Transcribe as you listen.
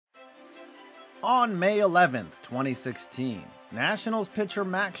On May 11th, 2016, Nationals pitcher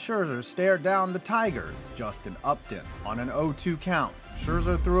Max Scherzer stared down the Tigers' Justin Upton on an 0-2 count.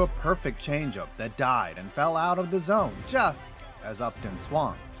 Scherzer threw a perfect changeup that died and fell out of the zone just as Upton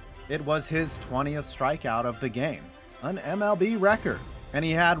swung. It was his 20th strikeout of the game, an MLB record, and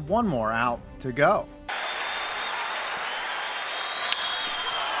he had one more out to go.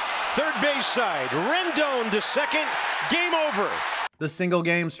 Third base side, Rendon to second, game over. The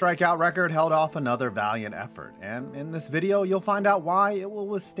single-game strikeout record held off another valiant effort, and in this video you'll find out why it will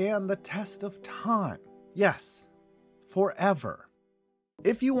withstand the test of time. Yes, forever.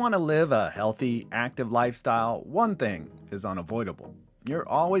 If you want to live a healthy, active lifestyle, one thing is unavoidable. You're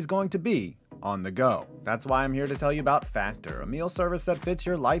always going to be on the go. That's why I'm here to tell you about Factor, a meal service that fits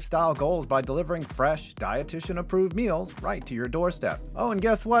your lifestyle goals by delivering fresh, dietitian-approved meals right to your doorstep. Oh, and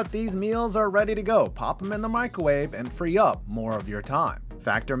guess what? These meals are ready to go. Pop them in the microwave and free up more of your time.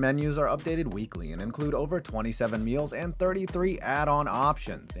 Factor menus are updated weekly and include over 27 meals and 33 add-on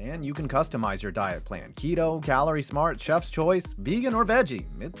options. And you can customize your diet plan. Keto, Calorie Smart, Chef's Choice, vegan or veggie.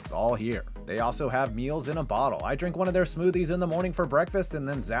 It's all here. They also have meals in a bottle. I drink one of their smoothies in the morning for breakfast and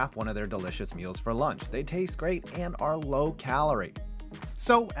then zap one of their delicious meals for lunch. They taste great and are low calorie.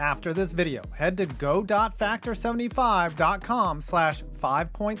 So after this video, head to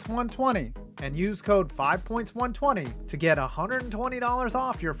go.factor75.com/5points120 and use code 5points120 to get $120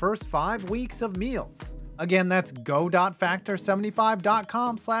 off your first 5 weeks of meals. Again, that's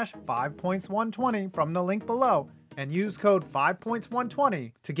go.factor75.com/5points120 from the link below and use code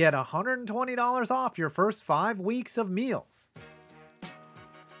 5points120 to get $120 off your first 5 weeks of meals.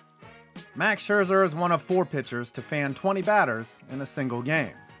 Max Scherzer is one of 4 pitchers to fan 20 batters in a single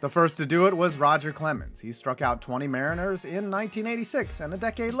game. The first to do it was Roger Clemens. He struck out 20 Mariners in 1986 and a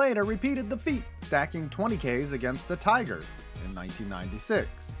decade later repeated the feat, stacking 20 Ks against the Tigers in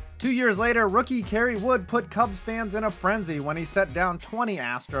 1996. 2 years later, rookie Kerry Wood put Cubs fans in a frenzy when he set down 20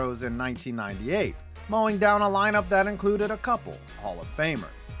 Astros in 1998, mowing down a lineup that included a couple Hall of Famers.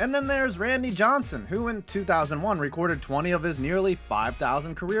 And then there's Randy Johnson, who in 2001 recorded 20 of his nearly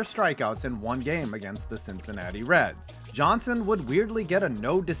 5,000 career strikeouts in one game against the Cincinnati Reds. Johnson would weirdly get a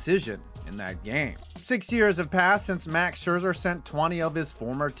no decision in that game. 6 years have passed since Max Scherzer sent 20 of his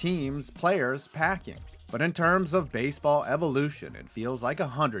former team's players packing. But in terms of baseball evolution, it feels like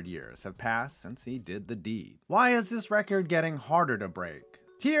 100 years have passed since he did the deed. Why is this record getting harder to break?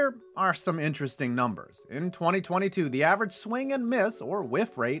 Here are some interesting numbers. In 2022, the average swing and miss or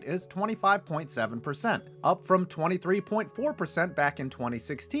whiff rate is 25.7%, up from 23.4% back in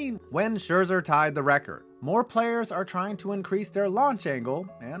 2016 when Scherzer tied the record. More players are trying to increase their launch angle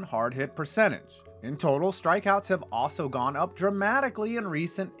and hard hit percentage. In total, strikeouts have also gone up dramatically in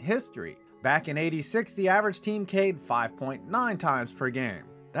recent history. Back in '86, the average team K'd 5.9 times per game.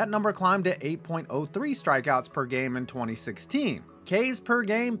 That number climbed to 8.03 strikeouts per game in 2016. Ks per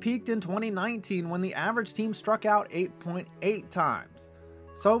game peaked in 2019 when the average team struck out 8.8 times.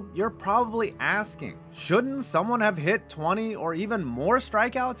 So you're probably asking, shouldn't someone have hit 20 or even more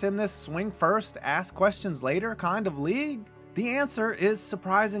strikeouts in this swing first, ask questions later kind of league? The answer is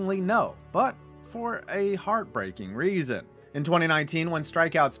surprisingly no, but for a heartbreaking reason. In 2019, when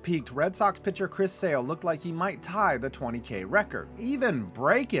strikeouts peaked, Red Sox pitcher Chris Sale looked like he might tie the 20K record, even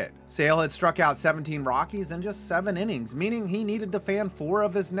break it. Sale had struck out 17 Rockies in just 7 innings, meaning he needed to fan 4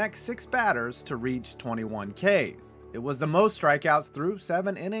 of his next 6 batters to reach 21 Ks. It was the most strikeouts through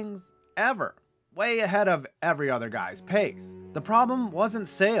 7 innings ever, way ahead of every other guy's pace. The problem wasn't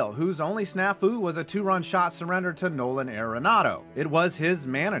Sale, whose only snafu was a 2-run shot surrender to Nolan Arenado. It was his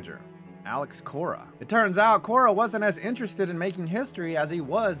manager, Alex Cora. It turns out Cora wasn't as interested in making history as he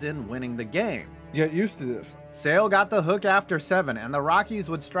was in winning the game. Get used to this. Sale got the hook after 7, and the Rockies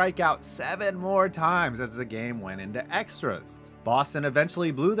would strike out 7 more times as the game went into extras. Boston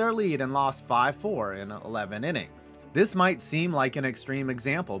eventually blew their lead and lost 5-4 in 11 innings. This might seem like an extreme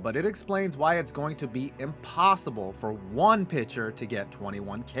example, but it explains why it's going to be impossible for one pitcher to get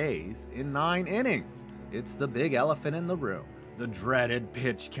 21 Ks in 9 innings. It's the big elephant in the room. The dreaded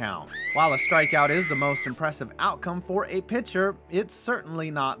pitch count. While a strikeout is the most impressive outcome for a pitcher, it's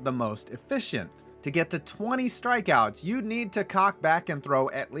certainly not the most efficient. To get to 20 strikeouts, you'd need to cock back and throw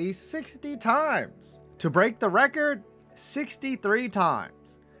at least 60 times. To break the record, 63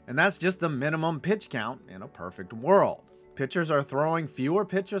 times. And that's just the minimum pitch count in a perfect world. Pitchers are throwing fewer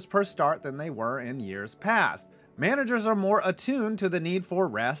pitches per start than they were in years past. Managers are more attuned to the need for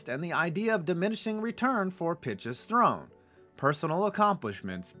rest and the idea of diminishing return for pitches thrown. Personal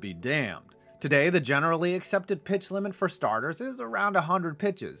accomplishments be damned. Today, the generally accepted pitch limit for starters is around 100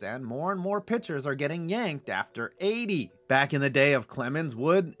 pitches, and more pitchers are getting yanked after 80. Back in the day of Clemens,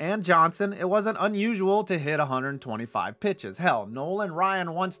 Wood, and Johnson, it wasn't unusual to hit 125 pitches. Hell, Nolan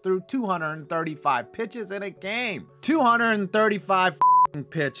Ryan once threw 235 pitches in a game. 235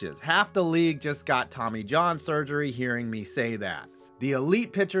 pitches. Half the league just got Tommy John surgery hearing me say that. The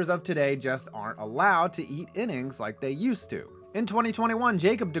elite pitchers of today just aren't allowed to eat innings like they used to. In 2021,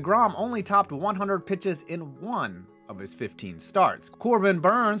 Jacob deGrom only topped 100 pitches in one of his 15 starts. Corbin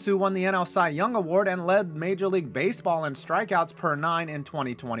Burns, who won the NL Cy Young Award and led Major League Baseball in strikeouts per 9 in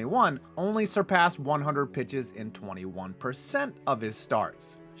 2021, only surpassed 100 pitches in 21% of his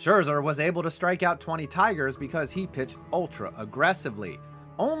starts. Scherzer was able to strike out 20 Tigers because he pitched ultra aggressively.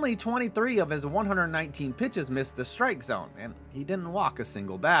 Only 23 of his 119 pitches missed the strike zone, and he didn't walk a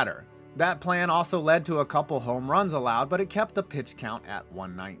single batter. That plan also led to a couple home runs allowed, but it kept the pitch count at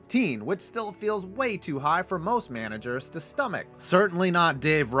 119, which still feels way too high for most managers to stomach. Certainly not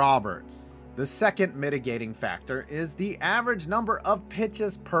Dave Roberts. The second mitigating factor is the average number of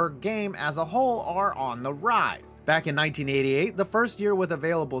pitches per game as a whole are on the rise. Back in 1988, the first year with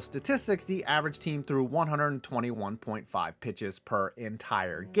available statistics, the average team threw 121.5 pitches per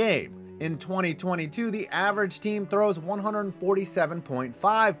entire game. In 2022, the average team throws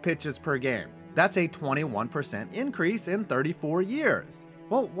 147.5 pitches per game. That's a 21% increase in 34 years.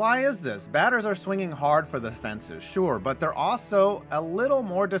 Well, why is this? Batters are swinging hard for the fences, sure, but they're also a little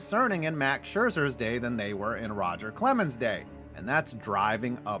more discerning in Max Scherzer's day than they were in Roger Clemens' day, and that's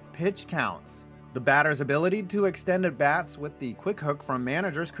driving up pitch counts. The batter's ability to extend at bats with the quick hook from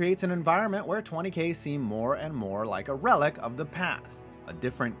managers creates an environment where 20Ks seem more and more like a relic of the past, a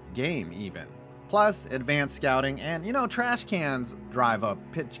different game even. Plus, advanced scouting and, trash cans drive up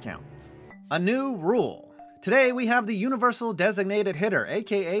pitch counts. A new rule. Today, we have the universal designated hitter,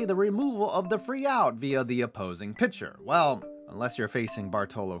 aka the removal of the free out via the opposing pitcher. Well, unless you're facing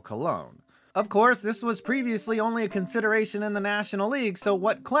Bartolo Colon. Of course, this was previously only a consideration in the National League, so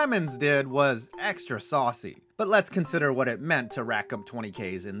what Clemens did was extra saucy. But let's consider what it meant to rack up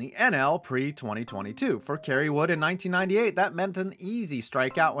 20Ks in the NL pre-2022. For Kerry Wood in 1998, that meant an easy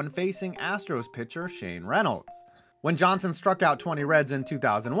strikeout when facing Astros pitcher Shane Reynolds. When Johnson struck out 20 Reds in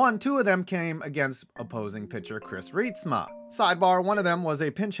 2001, 2 of them came against opposing pitcher Chris Rietsma. Sidebar, one of them was a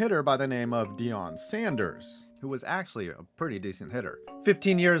pinch hitter by the name of Deion Sanders, who was actually a pretty decent hitter.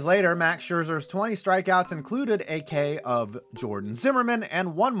 15 years later, Max Scherzer's 20 strikeouts included a K of Jordan Zimmerman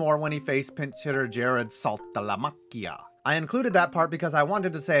and one more when he faced pinch hitter Jared Saltalamacchia. I included that part because I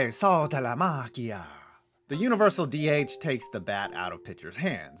wanted to say Saltalamacchia. The universal DH takes the bat out of pitchers'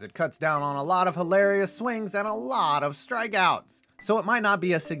 hands. It cuts down on a lot of hilarious swings and a lot of strikeouts. So it might not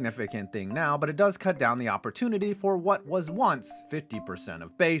be a significant thing now, but it does cut down the opportunity for what was once 50%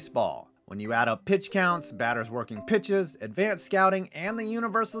 of baseball. When you add up pitch counts, batters working pitches, advanced scouting, and the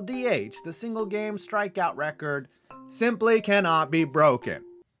universal DH, the single game strikeout record simply cannot be broken.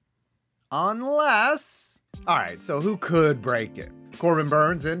 Unless... Alright, so who could break it? Corbin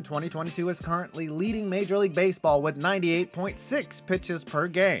Burns in 2022 is currently leading Major League Baseball with 98.6 pitches per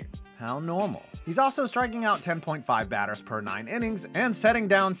game. How normal. He's also striking out 10.5 batters per 9 innings and setting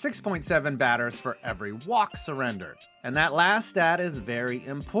down 6.7 batters for every walk surrendered. And that last stat is very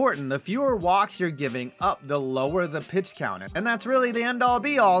important. The fewer walks you're giving up, the lower the pitch count. And that's really the end-all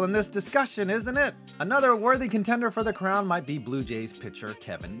be-all in this discussion, isn't it? Another worthy contender for the crown might be Blue Jays pitcher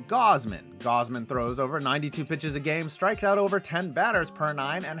Kevin Gausman. Gausman throws over 92 pitches a game, strikes out over 10 batters per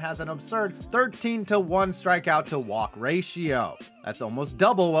 9, and has an absurd 13-1 strikeout to walk ratio. That's almost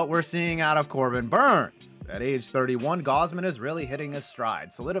double what we're seeing out of Corbin Burns. At age 31, Gausman is really hitting his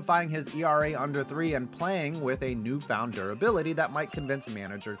stride, solidifying his ERA under 3 and playing with a newfound durability that might convince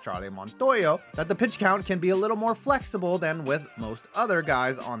manager Charlie Montoyo that the pitch count can be a little more flexible than with most other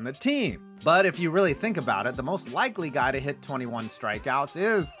guys on the team. But if you really think about it, the most likely guy to hit 21 strikeouts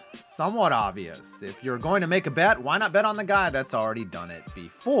is somewhat obvious. If you're going to make a bet, why not bet on the guy that's already done it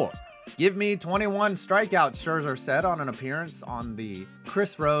before? Give me 21 strikeouts, Scherzer said on an appearance on the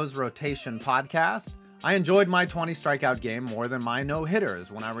Chris Rose Rotation podcast. I enjoyed my 20 strikeout game more than my no-hitters.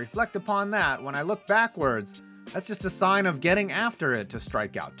 When I reflect upon that, when I look backwards, that's just a sign of getting after it to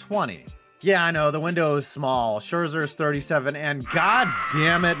strike out 20. Yeah, I know, the window is small. Scherzer's 37, and god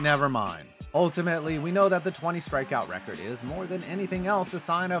damn it, never mind. Ultimately, we know that the 20 strikeout record is more than anything else a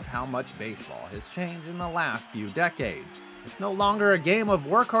sign of how much baseball has changed in the last few decades. It's no longer a game of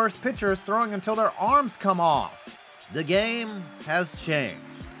workhorse pitchers throwing until their arms come off. The game has changed.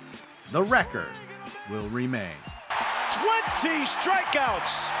 The record will remain. 20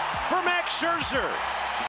 strikeouts for Max Scherzer.